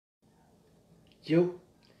Yo,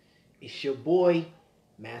 it's your boy,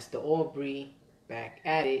 Master Aubrey, back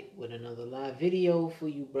at it with another live video for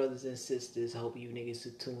you brothers and sisters. Hope you niggas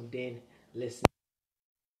are tuned in. Listen.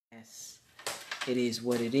 Yes, it is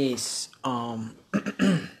what it is.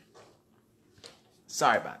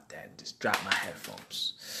 Sorry about that. Just dropped my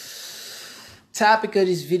headphones. Topic of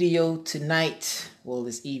this video tonight, well,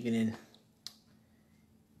 this evening,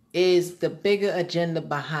 is the bigger agenda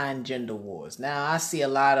behind gender wars. Now, I see a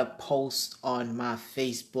lot of posts on my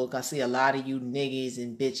Facebook. I see a lot of you niggas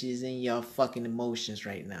and bitches in your fucking emotions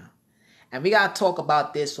right now. And we gotta talk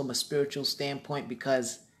about this from a spiritual standpoint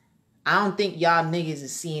because I don't think y'all niggas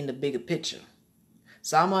is seeing the bigger picture.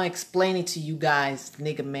 So I'm gonna explain it to you guys,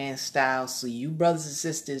 nigga man style, so you brothers and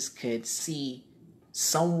sisters could see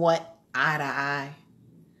somewhat eye to eye.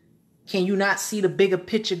 Can you not see the bigger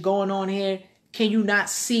picture going on here? Can you not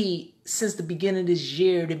see, since the beginning of this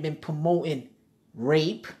year, they've been promoting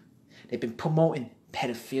rape, they've been promoting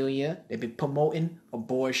pedophilia, they've been promoting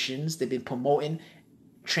abortions, they've been promoting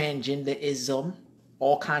transgenderism,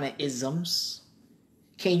 all kind of isms.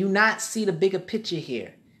 Can you not see the bigger picture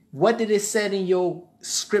here? What did it say in your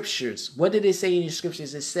scriptures? What did it say in your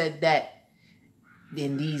scriptures? It said that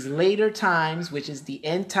in these later times, which is the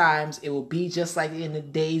end times, it will be just like in the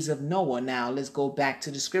days of Noah. Now, let's go back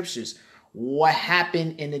to the scriptures. What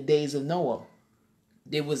happened in the days of Noah?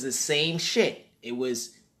 There was the same shit. It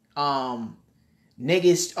was niggas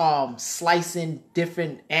slicing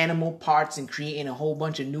different animal parts and creating a whole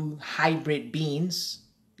bunch of new hybrid beings.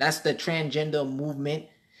 That's the transgender movement.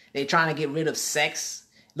 They're trying to get rid of sex.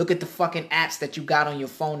 Look at the fucking apps that you got on your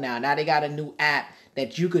phone now. Now they got a new app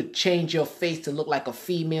that you could change your face to look like a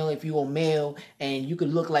female if you're a male, and you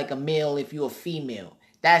could look like a male if you're a female.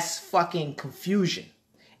 That's fucking confusion.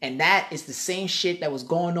 And that is the same shit that was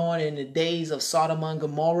going on in the days of Sodom and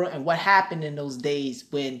Gomorrah. And what happened in those days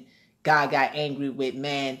when God got angry with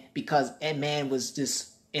man because man was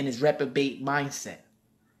just in his reprobate mindset.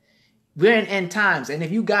 We're in end times. And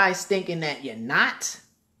if you guys thinking that you're not,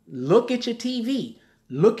 look at your TV.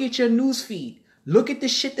 Look at your news feed. Look at the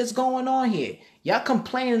shit that's going on here. Y'all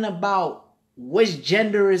complaining about which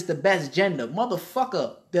gender is the best gender.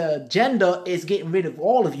 Motherfucker, the agenda is getting rid of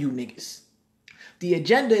all of you niggas. The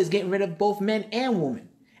agenda is getting rid of both men and women.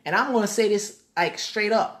 And I'm going to say this like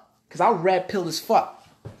straight up because I'm red pill as fuck.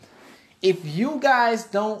 If you guys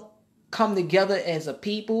don't come together as a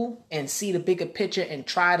people and see the bigger picture and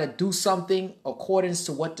try to do something according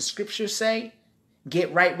to what the scriptures say,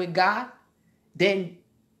 get right with God, then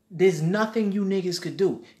there's nothing you niggas could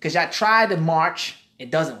do. Because y'all tried to march,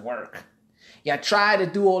 it doesn't work. Y'all try to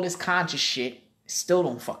do all this conscious shit, it still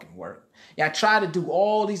don't fucking work. Y'all try to do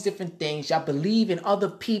all these different things. Y'all believe in other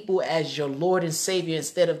people as your Lord and Savior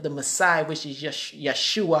instead of the Messiah, which is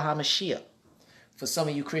Yeshua HaMashiach. For some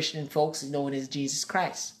of you Christian folks, you know it is Jesus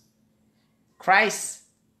Christ. Christ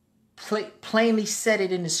plainly said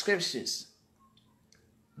it in the scriptures.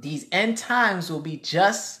 These end times will be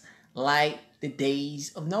just like the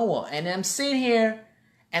days of Noah. And I'm sitting here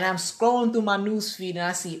and I'm scrolling through my news feed and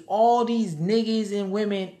I see all these niggas and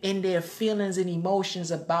women in their feelings and emotions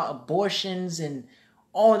about abortions and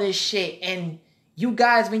all this shit. And you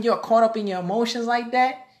guys, when you're caught up in your emotions like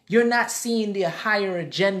that, you're not seeing the higher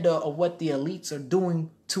agenda of what the elites are doing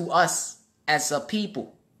to us as a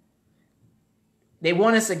people. They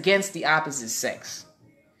want us against the opposite sex.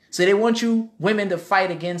 So they want you women to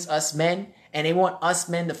fight against us men, and they want us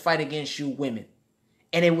men to fight against you women.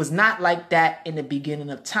 And it was not like that in the beginning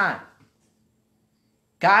of time.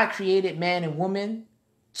 God created man and woman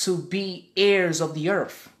to be heirs of the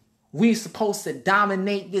earth. We're supposed to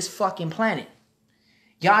dominate this fucking planet.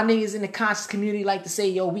 Y'all niggas in the conscious community like to say,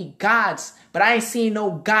 yo, we gods. But I ain't seen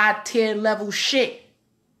no God tier level shit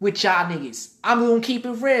with y'all niggas. I'm gonna keep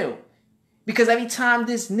it real. Because every time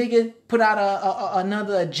this nigga put out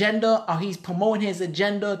another agenda, or he's promoting his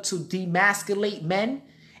agenda to demasculate men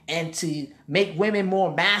and to make women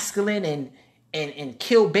more masculine and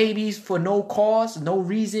kill babies for no cause, no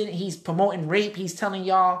reason. He's promoting rape. He's telling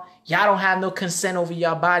y'all don't have no consent over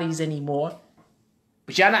your bodies anymore.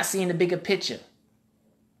 But y'all not seeing the bigger picture.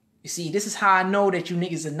 You see, this is how I know that you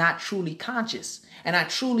niggas are not truly conscious. And I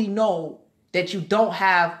truly know that you don't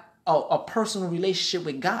have a personal relationship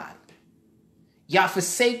with God. Y'all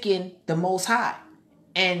forsaking the Most High.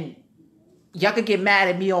 And y'all can get mad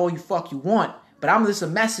at me all you fuck you want, but I'm just a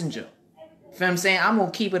messenger. You feel what I'm saying? I'm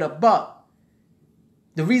going to keep it a buck.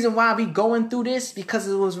 The reason why we going through this, because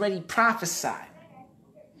it was already prophesied.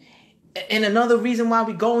 And another reason why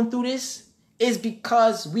we going through this is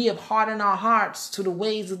because we have hardened our hearts to the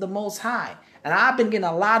ways of the Most High. And I've been getting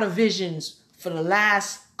a lot of visions for the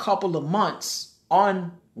last couple of months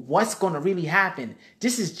on what's going to really happen.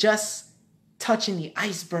 This is just touching the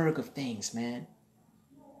iceberg of things, man.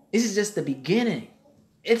 This is just the beginning.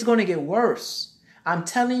 It's going to get worse. I'm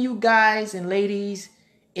telling you guys and ladies,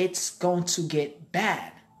 it's going to get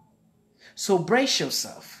bad. So brace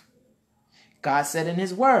yourself. God said in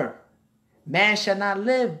his word, man shall not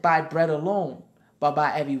live by bread alone, but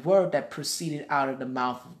by every word that proceeded out of the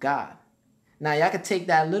mouth of God. Now, y'all can take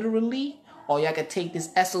that literally, or y'all can take this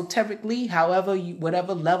esoterically, however,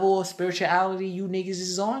 whatever level of spirituality you niggas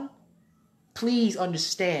is on. Please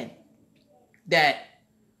understand that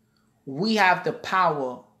we have the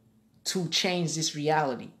power to change this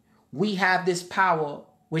reality. We have this power,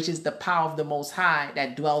 which is the power of the Most High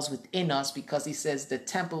that dwells within us, because he says the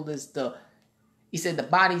temple is he said the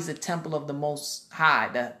body is the temple of the Most High.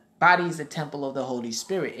 The body is the temple of the Holy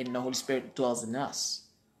Spirit, and the Holy Spirit dwells in us.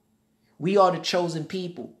 We are the chosen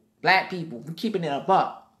people, black people. We're keeping it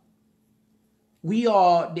up. We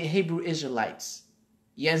are the Hebrew Israelites.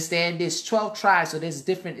 You understand? There's 12 tribes, so there's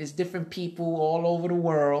different people all over the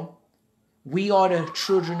world. We are the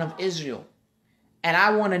children of Israel. And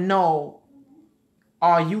I want to know,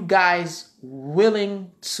 are you guys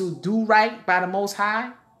willing to do right by the Most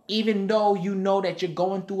High, even though you know that you're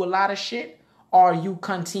going through a lot of shit? Or are you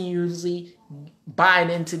continuously buying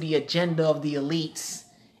into the agenda of the elites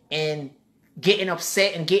and getting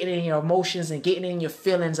upset and getting in your emotions and getting in your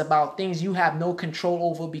feelings about things you have no control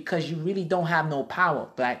over because you really don't have no power,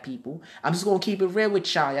 black people? I'm just going to keep it real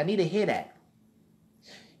with y'all. Y'all need to hear that.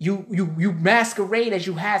 You masquerade as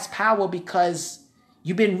you has power because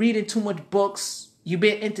you've been reading too much books. You've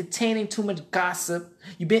been entertaining too much gossip.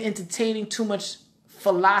 You've been entertaining too much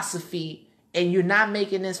philosophy, and you're not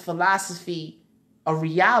making this philosophy a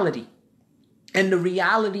reality. And the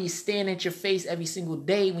reality is staring at your face every single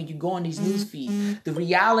day when you go on these news feeds. The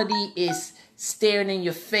reality is staring in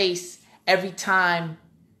your face every time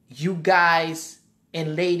you guys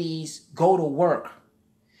and ladies go to work.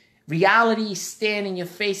 Reality is staring in your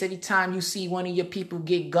face every time you see one of your people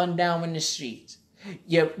get gunned down in the streets.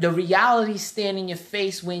 The reality is staring in your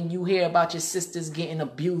face when you hear about your sisters getting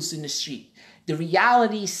abused in the street. The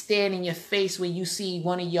reality is staring in your face when you see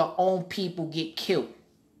one of your own people get killed.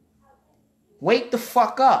 Wake the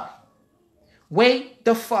fuck up. Wake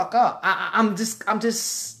the fuck up. I'm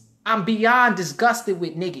beyond disgusted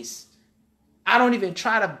with niggas. I don't even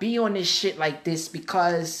try to be on this shit like this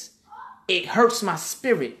because it hurts my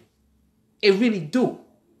spirit. It really do.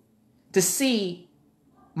 To see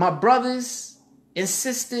my brothers and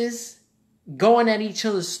sisters going at each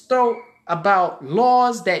other's throat about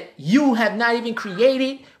laws that you have not even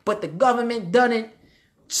created, but the government done it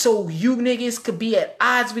so you niggas could be at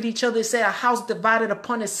odds with each other and say a house divided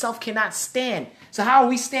upon itself cannot stand. So how are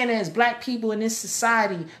we standing as black people in this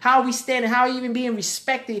society? How are we standing? How are you even being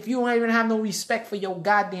respected if you don't even have no respect for your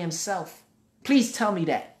goddamn self? Please tell me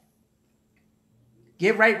that.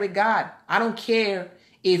 Get right with God. I don't care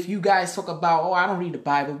if you guys talk about, oh, I don't read the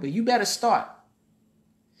Bible, but you better start.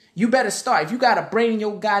 You better start. If you got a brain in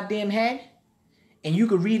your goddamn head and you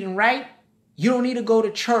can read and write, you don't need to go to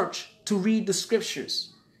church to read the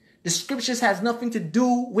scriptures. The scriptures has nothing to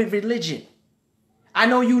do with religion. I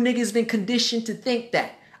know you niggas been conditioned to think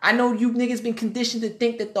that. I know you niggas been conditioned to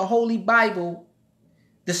think that the Holy Bible,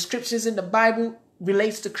 the scriptures in the Bible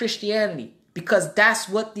relates to Christianity. Because that's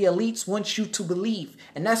what the elites want you to believe.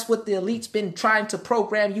 And that's what the elites been trying to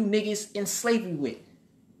program you niggas in slavery with.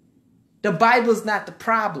 The Bible's not the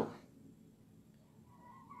problem.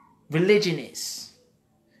 Religion is.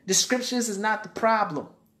 The scriptures is not the problem.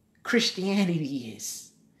 Christianity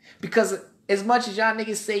is. Because as much as y'all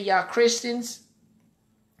niggas say y'all Christians,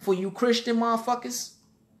 for you Christian motherfuckers,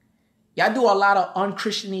 y'all do a lot of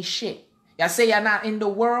unchristiany shit. Y'all say y'all not in the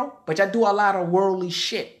world, but y'all do a lot of worldly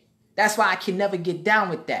shit. That's why I can never get down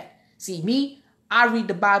with that. See, me, I read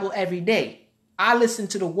the Bible every day. I listen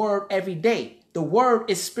to the word every day. The word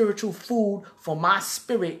is spiritual food for my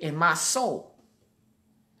spirit and my soul.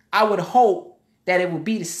 I would hope that it would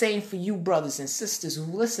be the same for you brothers and sisters who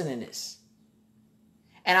listen to this.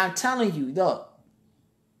 And I'm telling you, look,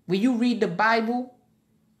 when you read the Bible,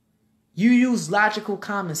 you use logical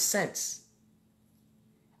common sense.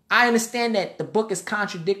 I understand that the book is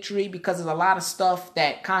contradictory because there's a lot of stuff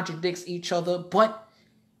that contradicts each other. But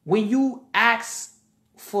when you ask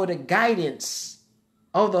for the guidance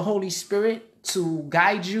of the Holy Spirit to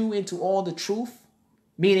guide you into all the truth,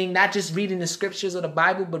 meaning not just reading the scriptures of the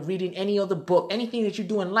Bible, but reading any other book, anything that you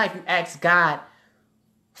do in life, you ask God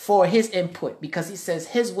for his input because he says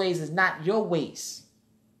his ways is not your ways.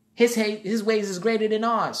 His ways is greater than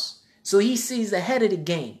ours. So he sees ahead of the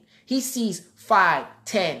game. He sees 5,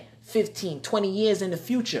 10, 15, 20 years in the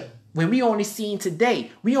future. When we only seeing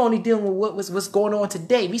today, we only dealing with what's going on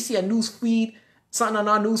today. We see a news feed, something on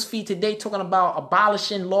our news feed today talking about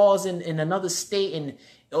abolishing laws in another state and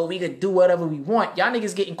we could do whatever we want. Y'all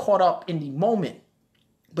niggas getting caught up in the moment.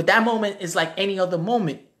 But that moment is like any other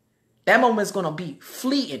moment. That moment is going to be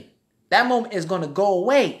fleeting. That moment is going to go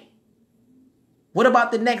away. What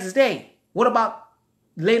about the next day? What about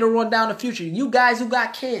later on down the future? You guys who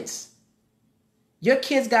got kids, your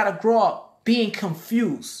kids got to grow up being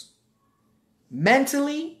confused.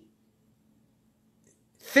 Mentally,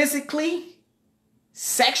 physically,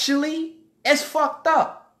 sexually, it's fucked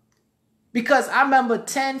up. Because I remember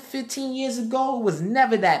 10, 15 years ago, it was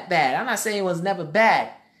never that bad. I'm not saying it was never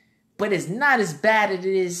bad, but it's not as bad as it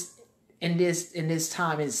is in this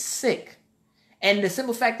time. It's sick. And the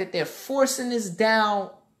simple fact that they're forcing this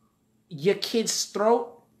down your kid's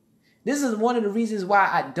throat, this is one of the reasons why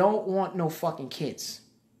I don't want no fucking kids.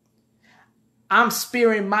 I'm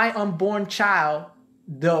sparing my unborn child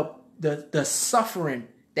the suffering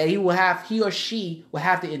that he or she will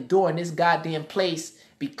have to endure in this goddamn place,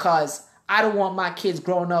 because I don't want my kids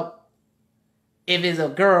growing up, if it's a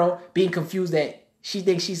girl, being confused that she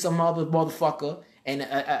thinks she's some other motherfucker and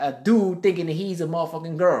a dude thinking that he's a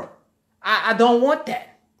motherfucking girl. I don't want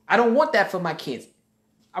that. I don't want that for my kids.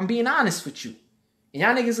 I'm being honest with you. And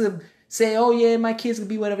y'all niggas will say, oh yeah, my kids can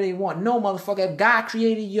be whatever they want. No, motherfucker. If God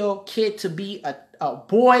created your kid to be a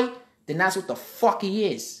boy, then that's what the fuck he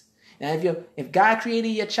is. And if God created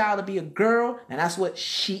your child to be a girl, then that's what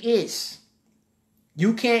she is.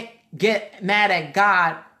 You can't get mad at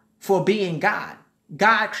God for being God.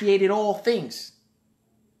 God created all things.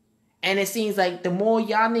 And it seems like the more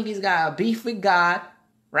y'all niggas got a beef with God,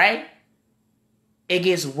 right? It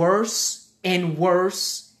gets worse and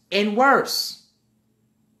worse and worse.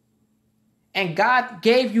 And God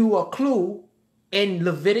gave you a clue in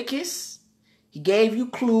Leviticus. He gave you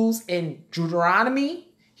clues in Deuteronomy.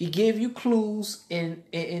 He gave you clues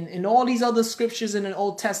in all these other scriptures in the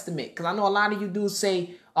Old Testament. Because I know a lot of you dudes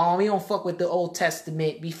say, oh, we don't fuck with the Old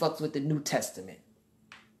Testament. We fuck with the New Testament.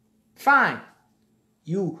 Fine.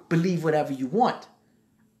 You believe whatever you want.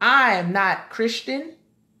 I am not Christian.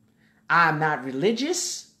 I am not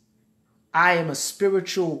religious. I am a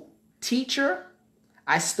spiritual teacher.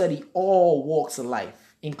 I study all walks of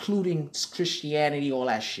life, including Christianity, all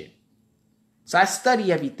that shit. So I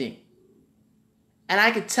study everything. And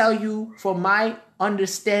I can tell you from my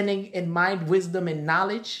understanding and my wisdom and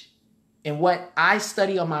knowledge and what I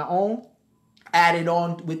study on my own, added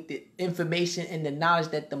on with the information and the knowledge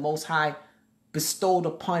that the Most High bestowed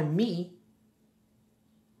upon me,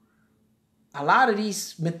 a lot of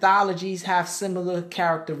these mythologies have similar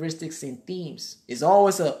characteristics and themes. It's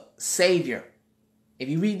always a savior. If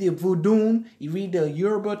you read the Voodoo, you read the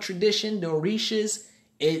Yoruba tradition, the Orishas,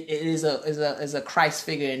 it is a Christ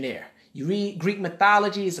figure in there. You read Greek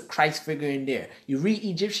mythology, it's a Christ figure in there. You read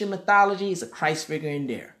Egyptian mythology, it's a Christ figure in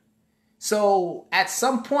there. So at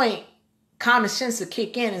some point, common sense will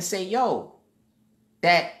kick in and say, yo,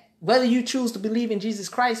 that whether you choose to believe in Jesus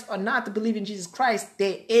Christ or not to believe in Jesus Christ,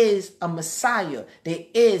 there is a Messiah. There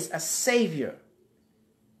is a Savior.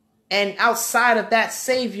 And outside of that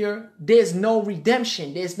Savior, there's no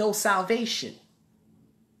redemption. There's no salvation.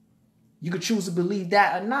 You could choose to believe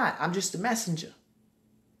that or not. I'm just a messenger.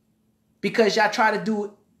 Because y'all try to do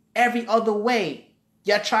it every other way.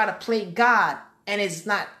 Y'all try to play God, and it's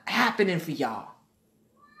not happening for y'all.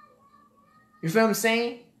 You feel what I'm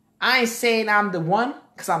saying? I ain't saying I'm the one,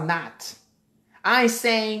 because I'm not. I ain't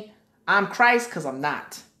saying I'm Christ, because I'm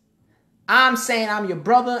not. I'm saying I'm your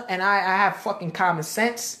brother, and I have fucking common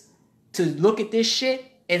sense to look at this shit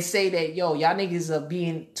and say that, yo, y'all niggas are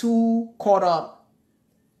being too caught up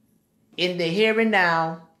in the here and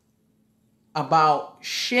now about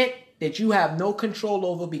shit that you have no control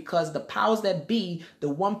over, because the powers that be,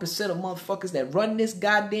 the 1% of motherfuckers that run this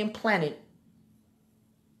goddamn planet,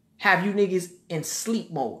 have you niggas in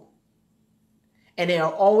sleep mode. And they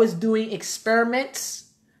are always doing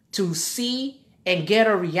experiments to see and get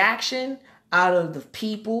a reaction out of the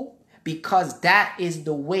people, because that is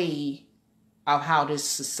the way of how this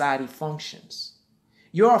society functions.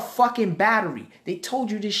 You're a fucking battery. They told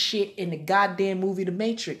you this shit in the goddamn movie The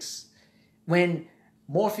Matrix. When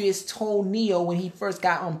Morpheus told Neo when he first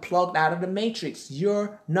got unplugged out of the Matrix,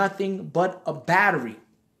 you're nothing but a battery.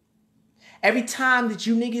 Every time that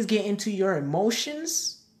you niggas get into your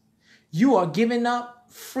emotions, you are giving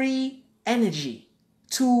up free energy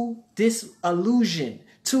to this illusion,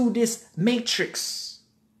 to this matrix.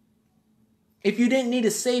 If you didn't need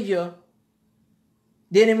a savior,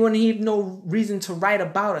 then it wouldn't have no reason to write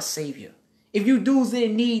about a savior. If you dudes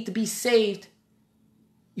didn't need to be saved,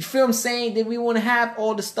 You feel what I'm saying? That we want to have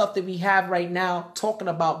all the stuff that we have right now talking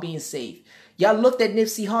about being saved. Y'all looked at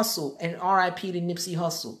Nipsey Hussle and R.I.P. to Nipsey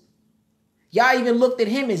Hussle. Y'all even looked at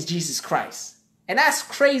him as Jesus Christ. And that's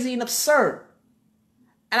crazy and absurd.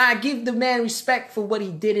 And I give the man respect for what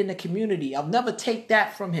he did in the community. I'll never take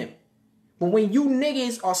that from him. But when you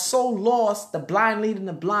niggas are so lost, the blind leading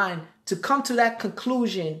the blind, to come to that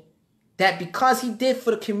conclusion that because he did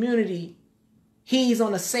for the community, he's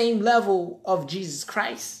on the same level of Jesus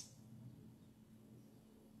Christ.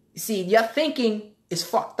 You see, your thinking is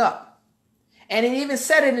fucked up. And it even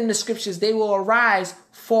said it in the scriptures, they will arise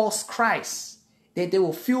false Christs, that they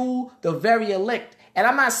will fuel the very elect. And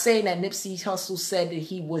I'm not saying that Nipsey Hussle said that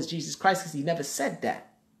he was Jesus Christ, because he never said that.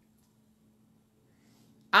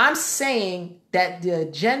 I'm saying that the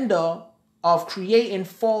agenda of creating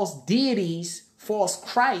false deities, false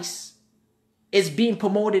Christs, is being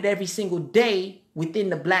promoted every single day within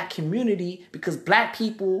the black community, because black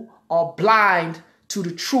people are blind to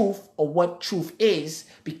the truth of what truth is,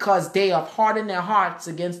 because they have hardened their hearts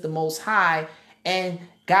against the Most High, and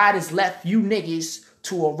God has left you niggas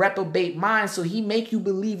to a reprobate mind, so he make you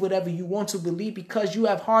believe whatever you want to believe because you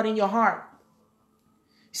have hardened your heart.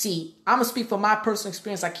 See, I'm going to speak from my personal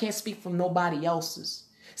experience. I can't speak from nobody else's.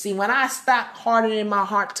 See, when I stopped hardening my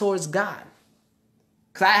heart towards God,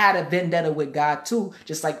 because I had a vendetta with God too,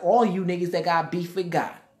 just like all you niggas that got beef with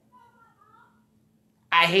God.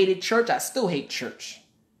 I hated church. I still hate church.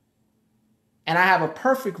 And I have a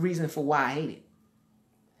perfect reason for why I hate it.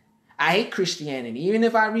 I hate Christianity. Even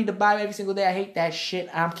if I read the Bible every single day, I hate that shit.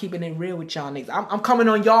 I'm keeping it real with y'all niggas. I'm coming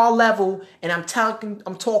on y'all level and I'm talking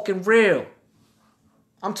real.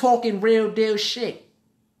 I'm talking real deal shit.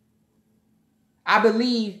 I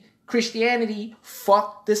believe Christianity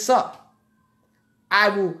fucked this up. I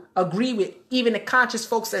will agree with even the conscious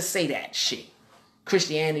folks that say that shit.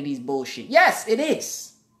 Christianity's bullshit. Yes, it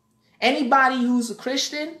is. Anybody who's a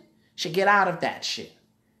Christian should get out of that shit.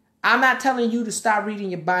 I'm not telling you to stop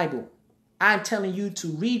reading your Bible. I'm telling you to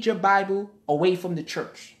read your Bible away from the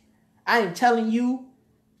church. I am telling you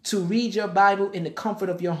to read your Bible in the comfort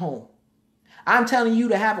of your home. I'm telling you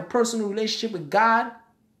to have a personal relationship with God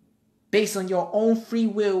based on your own free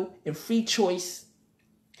will and free choice,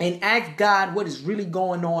 and ask God what is really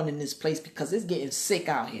going on in this place, because it's getting sick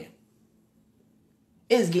out here.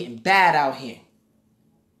 It's getting bad out here.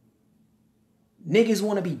 Niggas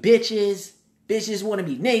want to be bitches. Bitches want to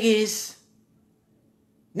be niggas.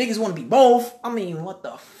 Niggas want to be both. I mean, what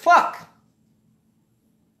the fuck?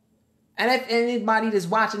 And if anybody that's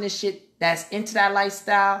watching this shit that's into that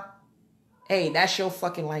lifestyle, hey, that's your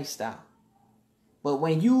fucking lifestyle. But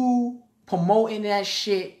when you promoting that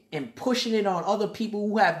shit and pushing it on other people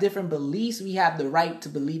who have different beliefs, we have the right to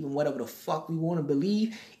believe in whatever the fuck we want to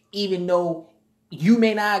believe, even though you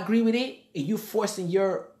may not agree with it, and you forcing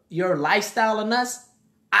your lifestyle on us.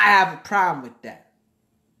 I have a problem with that.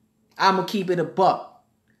 I'm going to keep it a buck.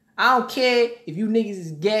 I don't care if you niggas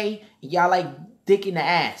is gay and y'all like dick in the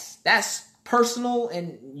ass. That's personal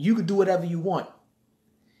and you can do whatever you want.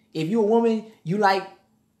 If you're a woman, you like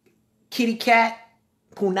kitty cat,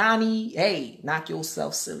 punani, hey, knock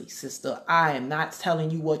yourself silly, sister. I am not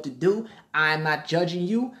telling you what to do. I am not judging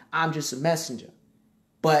you. I'm just a messenger.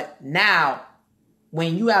 But now,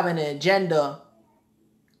 when you have an agenda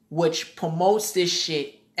which promotes this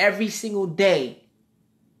shit every single day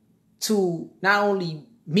to not only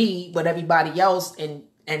me, but everybody else, and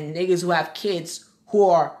niggas who have kids who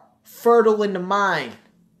are fertile in the mind,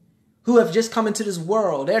 who have just come into this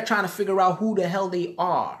world. They're trying to figure out who the hell they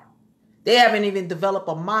are. They haven't even developed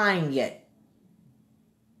a mind yet.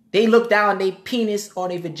 They look down their penis or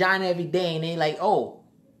their vagina every day and they like, oh,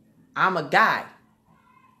 I'm a guy.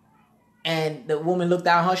 And the woman looked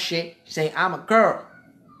down her shit saying, I'm a girl.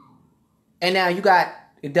 And now you got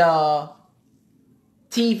the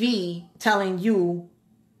TV telling you,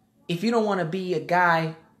 if you don't want to be a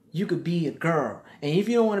guy, you could be a girl. And if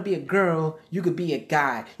you don't want to be a girl, you could be a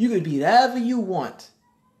guy. You could be whatever you want.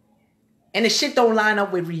 And the shit don't line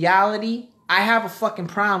up with reality. I have a fucking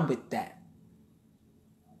problem with that.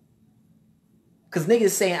 Because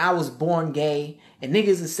niggas saying I was born gay. And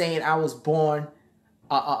niggas are saying I was born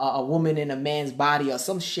a woman in a man's body or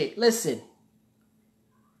some shit. Listen.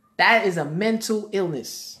 That is a mental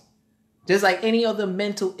illness. Just like any other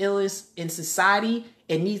mental illness in society,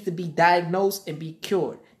 it needs to be diagnosed and be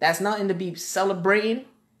cured. That's nothing to be celebrating,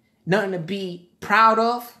 nothing to be proud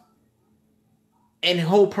of, and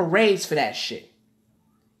hold parades for that shit.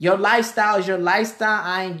 Your lifestyle is your lifestyle.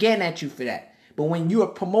 I ain't getting at you for that. But when you are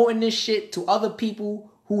promoting this shit to other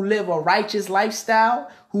people who live a righteous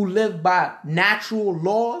lifestyle, who live by natural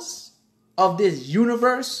laws of this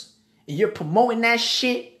universe, and you're promoting that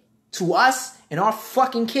shit to us and our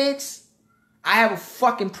fucking kids, I have a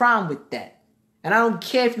fucking problem with that. And I don't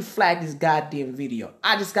care if you flag this goddamn video.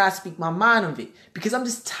 I just gotta speak my mind of it. Because I'm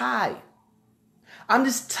just tired. I'm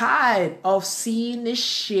just tired of seeing this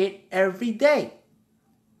shit every day.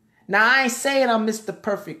 Now, I ain't saying I'm Mr.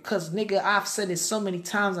 Perfect, because, nigga, I've said it so many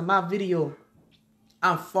times in my video.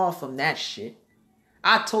 I'm far from that shit.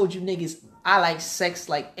 I told you niggas I like sex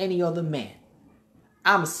like any other man.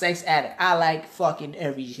 I'm a sex addict. I like fucking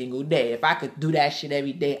every single day. If I could do that shit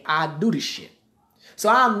every day, I'd do the shit. So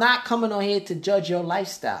I'm not coming on here to judge your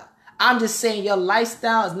lifestyle. I'm just saying your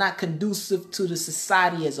lifestyle is not conducive to the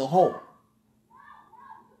society as a whole.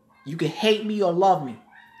 You can hate me or love me.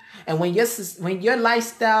 And when your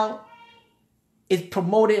lifestyle is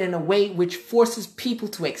promoted in a way which forces people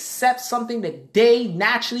to accept something that they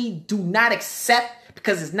naturally do not accept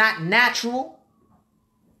because it's not natural,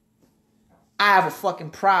 I have a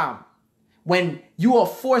fucking problem. When you are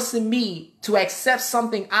forcing me to accept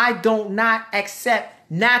something I don't not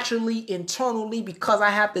accept naturally, internally, because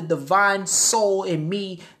I have the divine soul in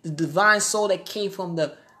me, the divine soul that came from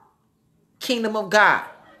the kingdom of God,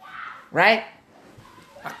 right?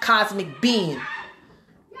 A cosmic being.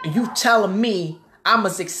 And you telling me I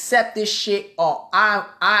must accept this shit, or I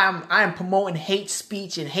am promoting hate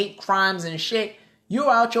speech and hate crimes and shit.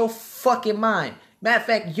 You're out your fucking mind. Matter of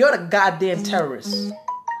fact, you're the goddamn terrorist.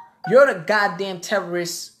 You're the goddamn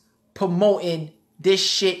terrorist promoting this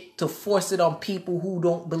shit to force it on people who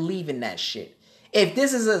don't believe in that shit. If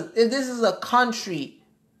this is a country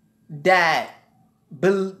that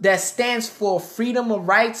stands for freedom of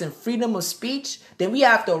rights and freedom of speech, then we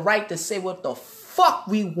have the right to say what the fuck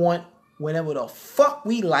we want whenever the fuck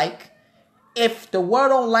we like. If the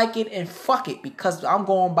world don't like it, and fuck it, because I'm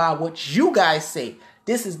going by what you guys say.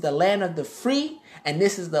 This is the land of the free, and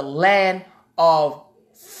this is the land of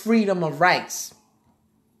freedom of rights.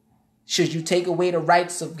 Should you take away the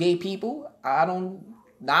rights of gay people? I'm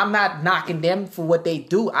not knocking them for what they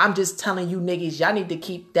do. I'm just telling you niggas, y'all need to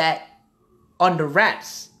keep that under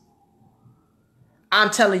wraps. I'm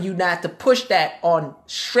telling you not to push that on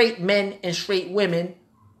straight men and straight women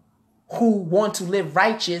who want to live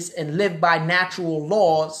righteous and live by natural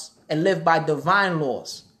laws and live by divine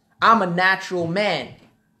laws. I'm a natural man.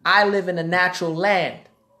 I live in a natural land.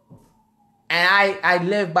 And I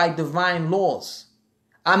live by divine laws.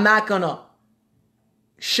 I'm not gonna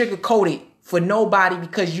sugarcoat it for nobody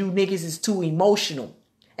because you niggas is too emotional.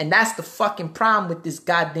 And that's the fucking problem with this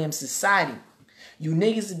goddamn society. You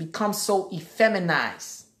niggas have become so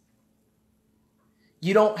effeminized.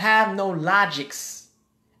 You don't have no logics.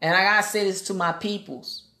 And I gotta say this to my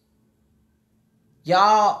peoples.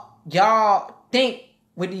 Y'all think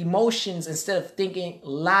with emotions instead of thinking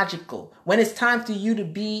logical. When it's time for you to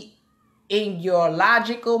be in your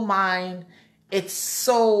logical mind, it's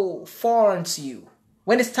so foreign to you.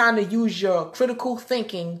 When it's time to use your critical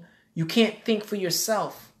thinking, you can't think for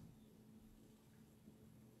yourself.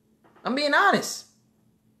 I'm being honest.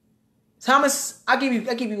 Thomas, I'll give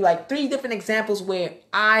you like 3 different examples where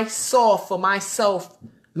I saw for myself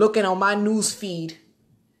looking on my news feed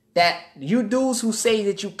that you dudes who say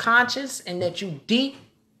that you conscious and that you deep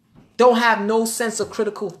don't have no sense of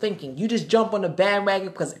critical thinking. You just jump on the bandwagon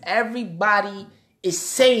because everybody is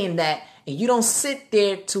saying that, and you don't sit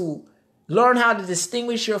there to learn how to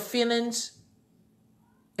distinguish your feelings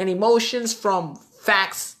and emotions from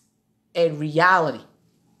facts and reality.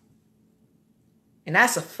 And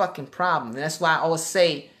that's a fucking problem. And that's why I always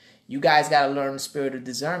say you guys got to learn the spirit of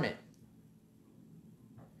discernment.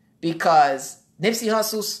 Because Nipsey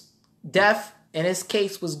Hussle's death in his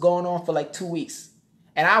case was going on for like 2 weeks.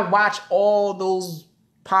 And I watch all those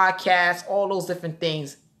podcasts, all those different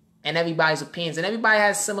things, and everybody's opinions. And everybody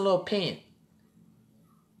has a similar opinion.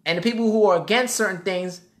 And the people who are against certain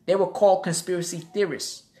things, they were called conspiracy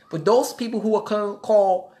theorists. But those people who were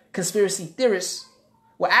called conspiracy theorists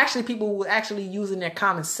were actually people who were actually using their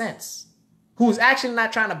common sense. Who was actually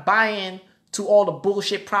not trying to buy in to all the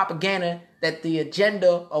bullshit propaganda that the agenda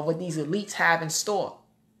of what these elites have in store.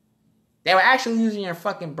 They were actually using their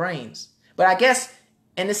fucking brains. But I guess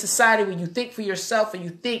in this society where you think for yourself and you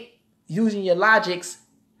think using your logics,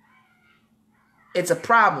 it's a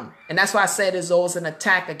problem. And that's why I say there's always an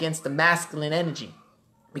attack against the masculine energy.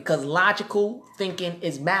 Because logical thinking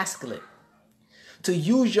is masculine. To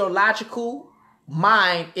use your logical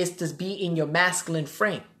mind is to be in your masculine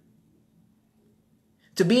frame.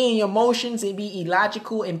 To be in your emotions and be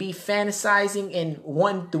illogical and be fantasizing and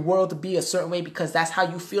want the world to be a certain way because that's how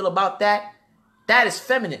you feel about that, that is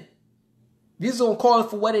feminine. You just don't call it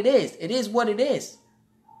for what it is. It is what it is.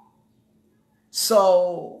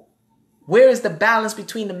 So Where is the balance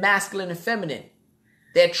between the masculine and feminine?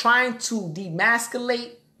 They're trying to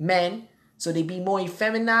demasculate men so they be more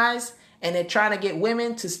effeminized, and they're trying to get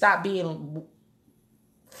women to stop being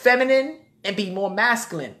feminine and be more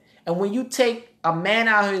masculine. And when you take a man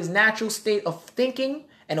out of his natural state of thinking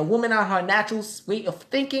and a woman out of her natural state of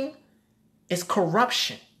thinking, it's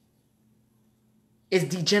corruption. It's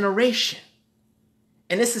degeneration.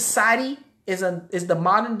 And this society is the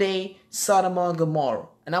modern day Sodom and Gomorrah.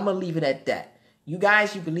 And I'm going to leave it at that. You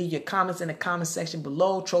guys, you can leave your comments in the comment section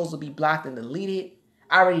below. Trolls will be blocked and deleted.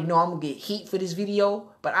 I already know I'm going to get heat for this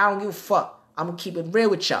video, but I don't give a fuck. I'm going to keep it real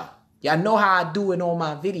with y'all. Y'all know how I do in all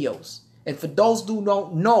my videos. And for those who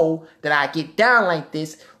don't know that I get down like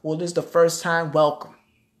this, well, this is the first time, welcome.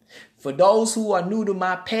 For those who are new to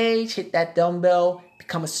my page, hit that dumbbell.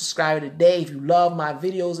 Become a subscriber today. If you love my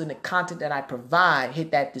videos and the content that I provide,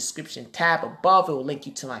 hit that description tab above. It will link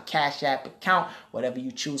you to my Cash App account. Whatever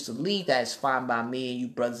you choose to leave, that is fine by me. And you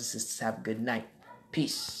brothers and sisters have a good night.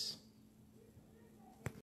 Peace.